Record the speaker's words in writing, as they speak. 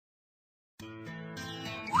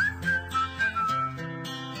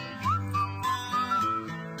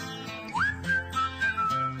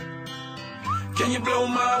Can you blow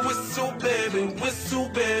my whistle,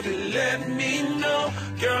 baby, let me know.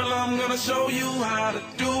 Girl, I'm gonna show you how to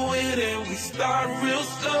do it, and we start real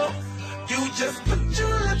slow. You just put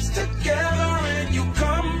your lips together and you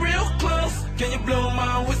come real close. Can you blow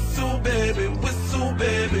my whistle, baby,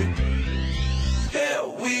 here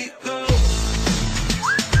we go.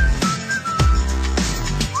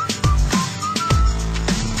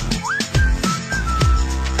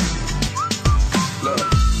 Look,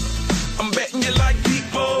 I'm betting you like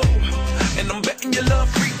people, and I'm betting you love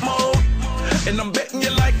freak mode, and I'm betting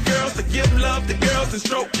you like girls to give love to girls and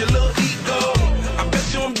stroke your little ego. I bet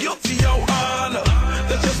you I'm guilty, your honor.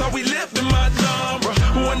 That's just how we live in my genre.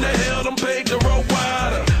 Who in the hell done paved the road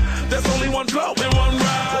wider? There's only one blow and one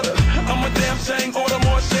rider. I'm a damn shame, order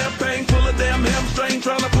more champagne, pull a damn hamstring,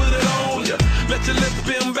 tryna put it on ya. Let your lips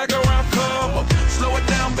spin back around, come up. Slow it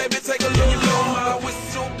down, baby, take a look. Can you blow my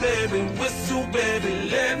whistle, baby,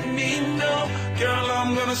 let me know. Girl,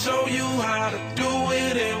 I'm gonna show you how to do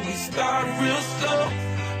it, and we start real slow.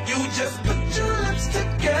 You just put